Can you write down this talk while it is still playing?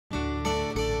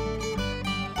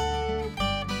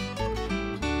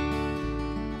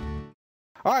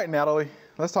All right, Natalie,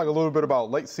 let's talk a little bit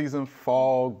about late season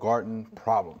fall garden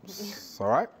problems. All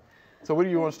right? So what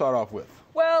do you want to start off with?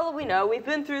 Well, we know we've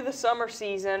been through the summer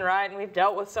season, right? And we've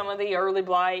dealt with some of the early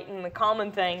blight and the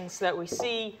common things that we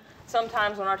see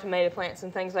sometimes on our tomato plants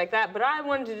and things like that. But I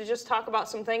wanted to just talk about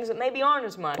some things that maybe aren't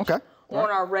as much on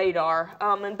our radar.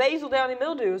 And Basil Downy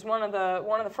Mildew is one of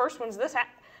the first ones. This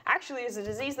actually is a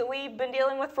disease that we've been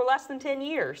dealing with for less than 10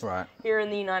 years here in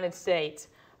the United States.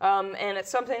 And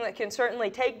it's something that can certainly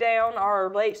take down our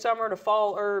late summer to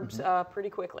fall herbs pretty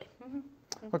quickly.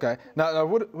 Okay. Now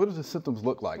what do the symptoms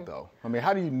look like, though? I mean,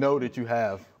 how do you know that you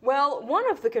have? Well, one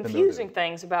of the confusing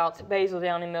things about Basil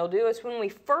Downy Mildew is when we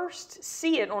first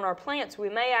see it on our plants, we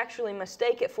may actually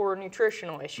mistake it for a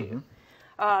nutritional issue.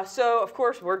 So, of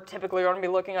course, we're typically going to be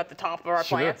looking at the top of our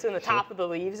plants and the top of the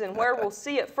leaves, and where we'll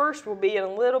see it first will be in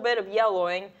a little bit of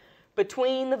yellowing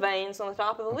between the veins on the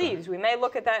top of the leaves. We may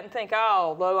look at that and think,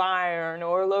 oh, low iron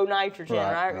or low nitrogen,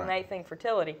 right? We may think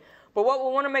fertility. But what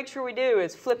we'll want to make sure we do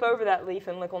is flip over that leaf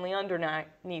and look on the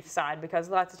underneath side, because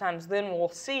lots of times then we'll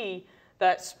see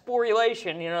that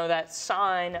sporulation, you know, that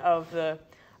sign of the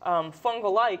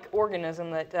fungal-like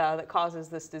organism that causes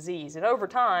this disease. And over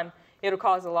time, it'll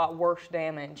cause a lot worse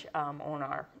damage on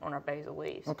our basil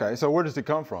leaves. Okay, so where does it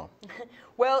come from?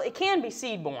 Well, it can be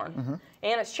seed-borne,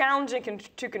 and it's challenging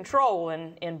to control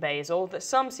in basil.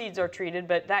 Some seeds are treated,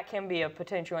 but that can be a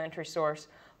potential entry source.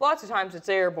 Lots of times it's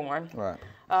airborne,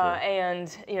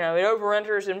 and you know, it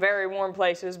overwinters in very warm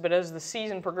places, but as the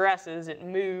season progresses, it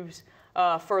moves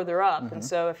further up. And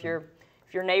so if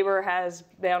your neighbor has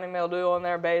downy mildew on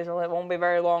their basil, it won't be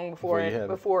very long before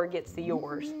it gets to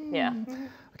yours.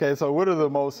 Okay, so what are the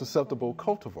most susceptible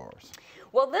cultivars?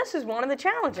 Well, this is one of the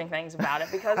challenging things about it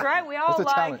because, right, we all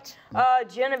like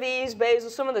Genovese basil,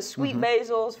 some of the sweet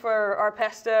basils for our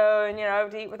pesto and, you know,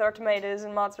 to eat with our tomatoes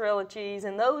and mozzarella cheese,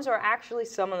 and those are actually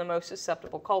some of the most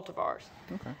susceptible cultivars.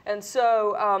 And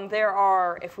so there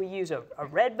are, if we use a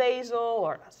red basil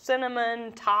or a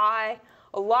cinnamon, Thai,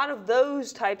 a lot of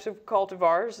those types of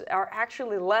cultivars are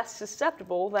actually less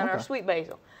susceptible than our sweet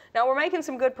basil. Now, we're making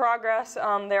some good progress.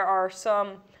 There are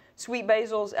some sweet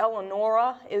basils.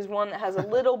 Eleonora is one that has a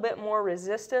little bit more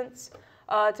resistance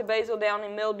to Basil Downy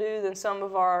Mildew than some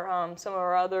of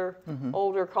our other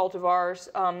older cultivars.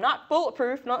 Not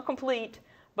bulletproof, not complete,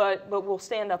 but will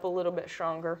stand up a little bit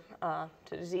stronger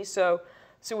to disease. So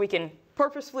we can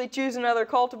purposefully choose another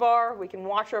cultivar. We can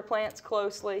watch our plants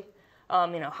closely.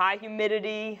 You know, high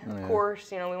humidity, of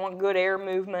course. You know, we want good air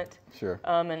movement.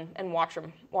 And watch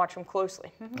them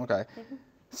closely. Okay.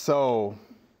 So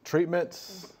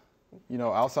treatments, you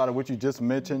know, outside of what you just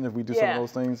mentioned, if we do some of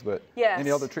those things, but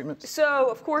any other treatments? So,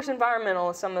 of course, environmental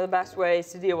is some of the best ways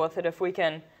to deal with it. If we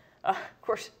can, of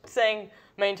course,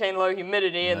 maintain low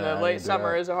humidity in the late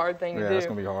summer is a hard thing to do. That's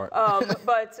going to be hard.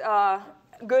 But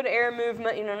good air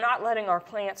movement, you know, not letting our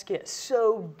plants get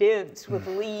so dense with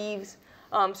leaves.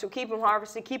 So keep them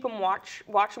harvested, keep them watch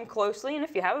them closely, and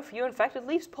if you have a few infected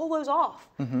leaves, pull those off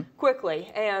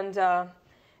quickly, and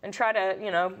try to,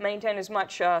 you know, maintain as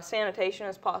much sanitation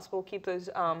as possible. Keep those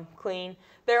clean.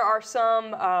 There are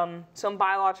some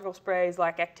biological sprays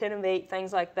like actinovate,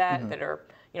 things like that, that are,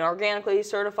 you know, organically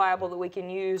certifiable that we can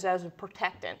use as a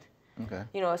protectant.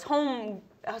 You know, as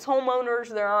homeowners,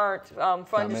 there aren't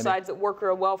fungicides that work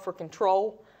real well for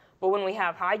control, but when we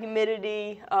have high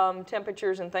humidity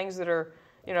temperatures and things that are,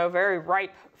 you know, very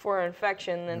ripe for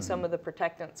infection, then some of the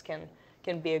protectants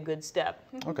can be a good step.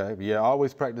 Okay, yeah,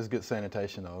 always practice good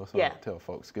sanitation though. So I tell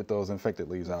folks, get those infected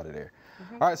leaves out of there.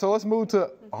 All right, so let's move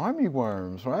to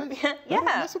armyworms, right?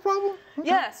 That's a problem?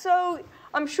 Yeah, so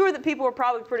I'm sure that people are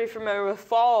probably pretty familiar with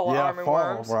fall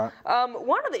armyworms.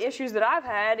 One of the issues that I've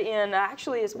had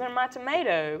actually has been my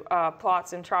tomato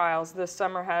plots and trials this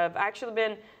summer have actually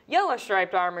been yellow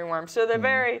striped armyworms. So they're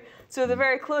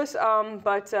very close,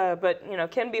 but you know,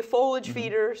 can be foliage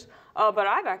feeders. But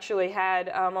I've actually had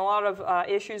a lot of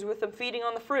issues with them feeding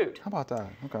on the fruit. How about that?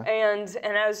 Okay. And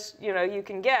as you know, you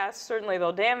can guess, certainly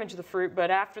they'll damage the fruit. But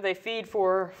after they feed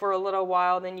for a little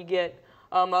while, then you get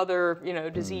other, you know,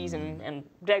 disease and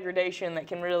degradation that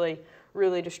can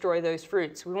really destroy those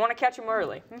fruits. We want to catch them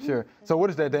early. Sure. So what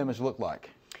does that damage look like?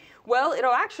 Well,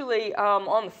 it'll actually,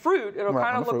 on the fruit, it'll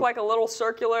kind of look like a little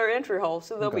circular entry hole.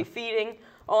 So they'll be feeding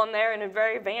on there, and in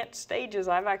very advanced stages,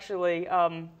 I've actually,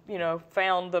 you know,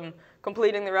 found them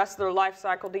completing the rest of their life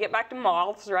cycle to get back to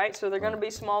moths, right? So they're going to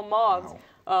be small moths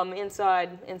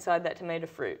inside that tomato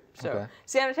fruit. So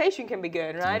sanitation can be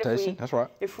good, right? Sanitation, that's right.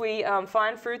 If we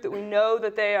find fruit that we know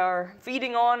that they are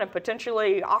feeding on and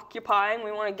potentially occupying,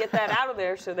 we want to get that out of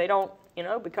there so they don't you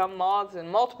know, become moths in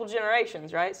multiple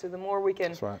generations, right? So the more we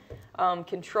can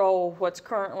control what's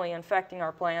currently infecting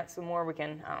our plants, the more we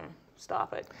can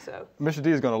stop it. So Mr.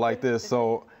 D is going to like this.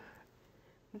 So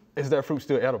is that fruit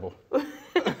still edible?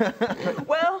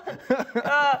 Well,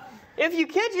 if you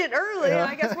catch it early,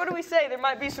 I guess, what do we say? There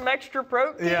might be some extra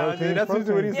protein. Yeah, that's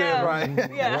usually what he said, right?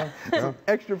 Yeah. Some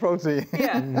extra protein.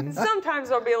 Yeah. Sometimes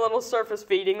there'll be a little surface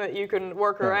feeding that you can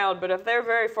work around, but if they're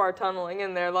very far tunneling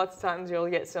in there, lots of times you'll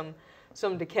get some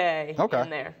decay in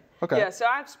there. Okay. Yeah, so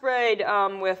I've sprayed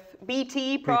with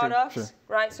BT products,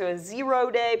 right? So a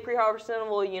 0-day pre-harvest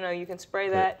interval, you know, you can spray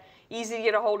that. Easy to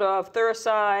get a hold of.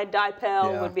 Thuricide,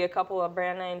 Dipel would be a couple of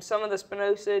brand names. Some of the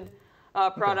spinosad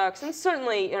products, and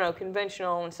certainly, you know,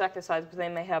 conventional insecticides, but they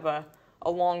may have a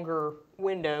longer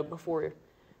window before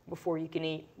you can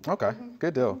eat. Okay,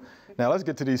 good deal. Now let's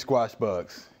get to these squash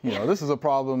bugs. You know, this is a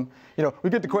problem. You know, we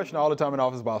get the question all the time in the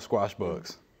office about squash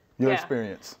bugs. Your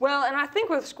experience. Well, and I think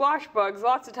with squash bugs,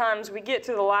 lots of times we get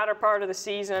to the latter part of the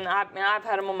season. I've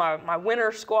had them on my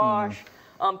winter squash.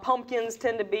 Pumpkins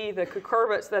tend to be the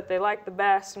cucurbits that they like the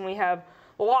best, and we have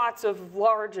lots of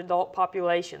large adult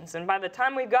populations. And by the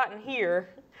time we've gotten here,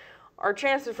 our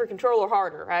chances for control are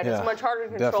harder, right? It's much harder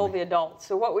to control the adults.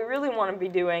 So what we really want to be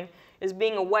doing is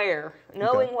being aware,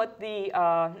 knowing what the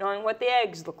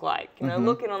eggs look like, you know,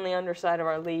 looking on the underside of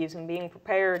our leaves and being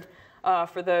prepared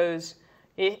for those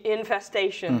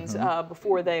infestations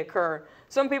before they occur.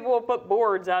 Some people will put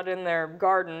boards out in their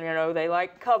garden, you know, they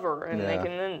like cover, and they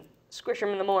can then squish them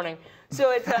in the morning.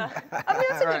 So it's I mean,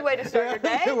 it's a good way to start your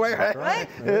day, right?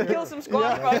 Kill some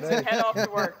squash bugs and head off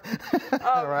to work.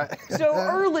 So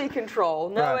early control,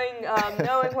 knowing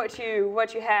knowing what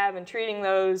you have and treating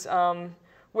those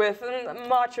with, and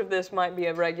much of this might be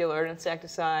a regular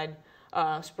insecticide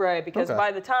spray, because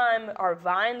by the time our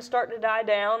vines start to die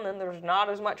down, then there's not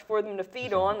as much for them to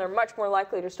feed on. They're much more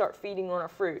likely to start feeding on our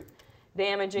fruit,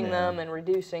 damaging them and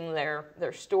reducing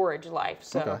their storage life.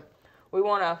 So we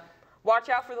want to watch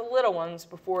out for the little ones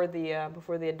before the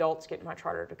adults get much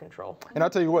harder to control. And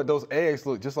I'll tell you what, those eggs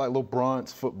look just like little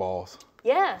bronze footballs.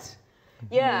 Yes.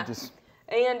 Yeah.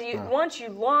 And once you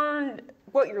learn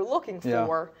what you're looking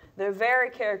for, they're very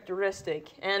characteristic.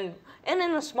 And in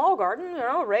a small garden, you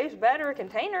know, a raised bed or a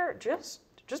container, just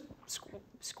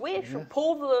squish or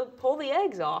pull the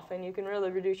eggs off, and you can really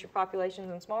reduce your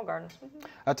populations in small gardens.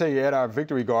 I tell you, at our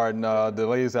Victory Garden, the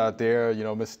ladies out there, you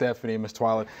know, Miss Stephanie, Miss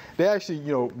Twilight, they actually,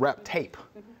 you know, wrap tape,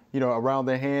 you know, around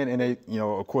their hand, and they, you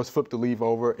know, of course, flip the leaf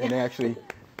over, and they actually,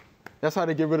 that's how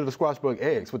they get rid of the squash bug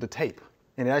eggs, with the tape.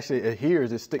 And it actually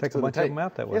adheres, it sticks to the tape. Take a bunch of them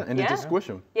out that way. Yeah, and they just squish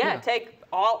them. Yeah, take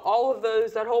all of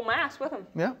those, that whole mass with them.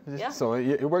 Yeah, so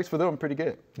it works for them pretty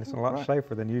good. It's a lot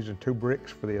safer than using 2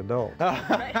 bricks for the adult.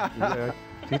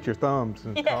 Teach your thumbs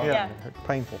and it's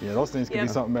painful. Yeah, those things can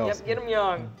be something else. Get them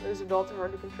young. Those adults are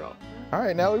hard to control. All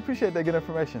right, now we appreciate that good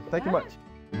information. Thank you much.